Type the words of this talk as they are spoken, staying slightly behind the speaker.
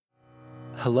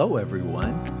Hello,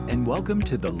 everyone, and welcome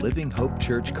to the Living Hope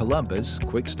Church Columbus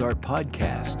Quick Start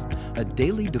Podcast, a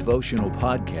daily devotional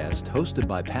podcast hosted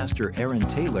by Pastor Aaron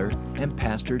Taylor and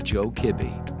Pastor Joe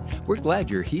Kibbe. We're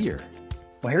glad you're here.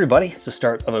 Well, hey everybody, it's the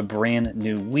start of a brand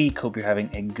new week. Hope you're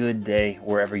having a good day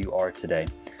wherever you are today.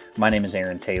 My name is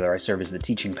Aaron Taylor. I serve as the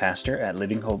teaching pastor at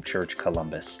Living Hope Church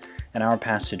Columbus. And our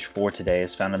passage for today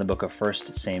is found in the book of 1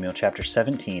 Samuel chapter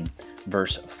 17,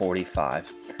 verse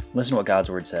 45. Listen to what God's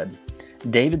word said.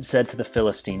 David said to the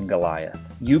Philistine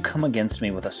Goliath, "You come against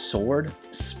me with a sword,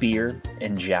 spear,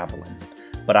 and javelin,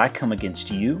 but I come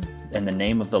against you in the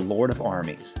name of the Lord of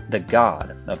armies, the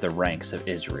God of the ranks of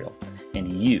Israel, and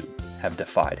you have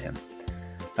defied him."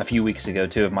 A few weeks ago,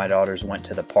 two of my daughters went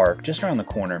to the park just around the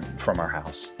corner from our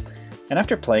house. And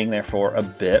after playing there for a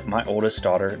bit, my oldest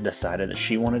daughter decided that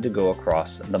she wanted to go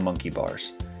across the monkey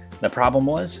bars. The problem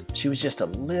was, she was just a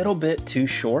little bit too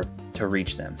short to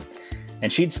reach them.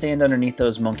 And she'd stand underneath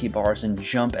those monkey bars and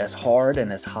jump as hard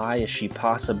and as high as she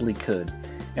possibly could.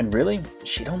 And really,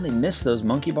 she'd only miss those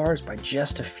monkey bars by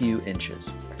just a few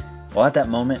inches. Well, at that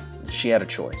moment, she had a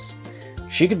choice.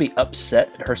 She could be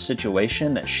upset at her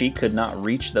situation that she could not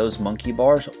reach those monkey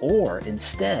bars, or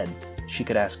instead, she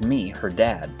could ask me, her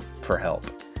dad, for help.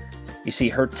 You see,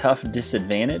 her tough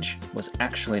disadvantage was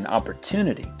actually an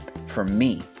opportunity for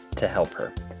me to help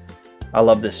her. I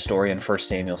love this story in 1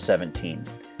 Samuel 17.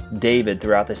 David,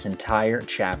 throughout this entire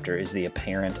chapter, is the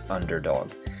apparent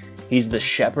underdog. He's the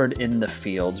shepherd in the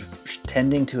fields,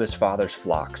 tending to his father's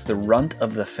flocks, the runt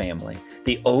of the family,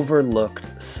 the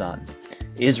overlooked son.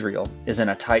 Israel is in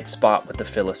a tight spot with the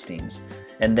Philistines,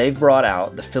 and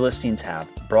the Philistines have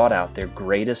brought out their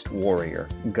greatest warrior,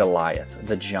 Goliath,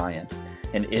 the giant,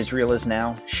 and Israel is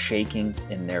now shaking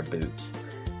in their boots.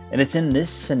 And it's in this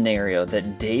scenario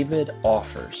that David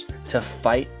offers to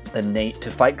fight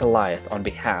Goliath on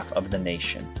behalf of the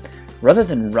nation. Rather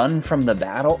than run from the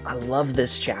battle, I love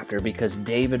this chapter because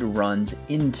David runs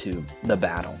into the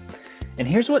battle. And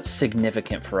here's what's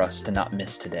significant for us to not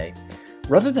miss today.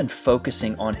 Rather than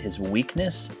focusing on his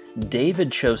weakness,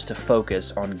 David chose to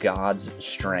focus on God's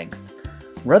strength.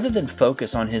 Rather than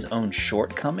focus on his own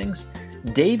shortcomings,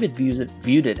 David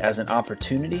viewed it as an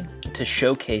opportunity to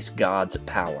showcase God's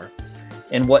power.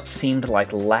 In what seemed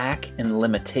like lack and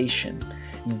limitation,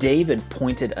 David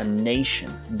pointed a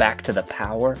nation back to the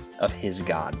power of his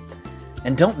God.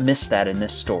 And don't miss that in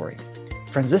this story.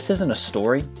 Friends, this isn't a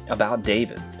story about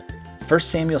David. 1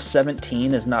 Samuel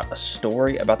 17 is not a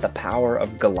story about the power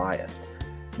of Goliath.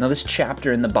 Now, this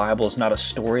chapter in the Bible is not a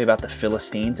story about the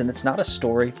Philistines, and it's not a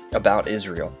story about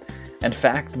Israel. In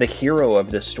fact, the hero of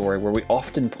this story, where we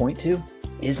often point to,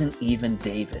 isn't even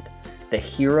David. The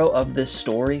hero of this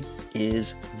story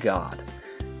is God.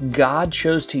 God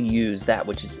chose to use that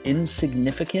which is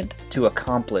insignificant to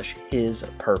accomplish his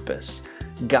purpose.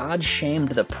 God shamed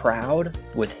the proud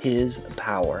with his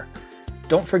power.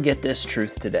 Don't forget this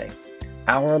truth today.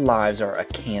 Our lives are a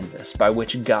canvas by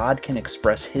which God can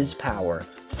express his power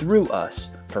through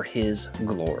us for his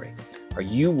glory. Are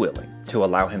you willing to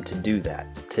allow him to do that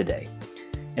today?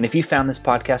 And if you found this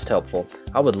podcast helpful,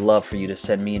 I would love for you to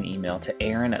send me an email to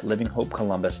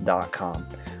aaron@livinghopecolumbus.com.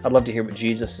 I'd love to hear what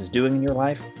Jesus is doing in your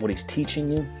life, what he's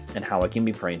teaching you, and how I can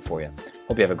be praying for you.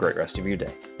 Hope you have a great rest of your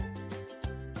day.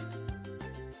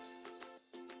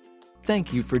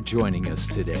 Thank you for joining us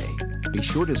today. Be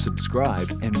sure to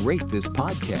subscribe and rate this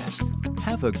podcast.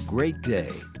 Have a great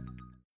day.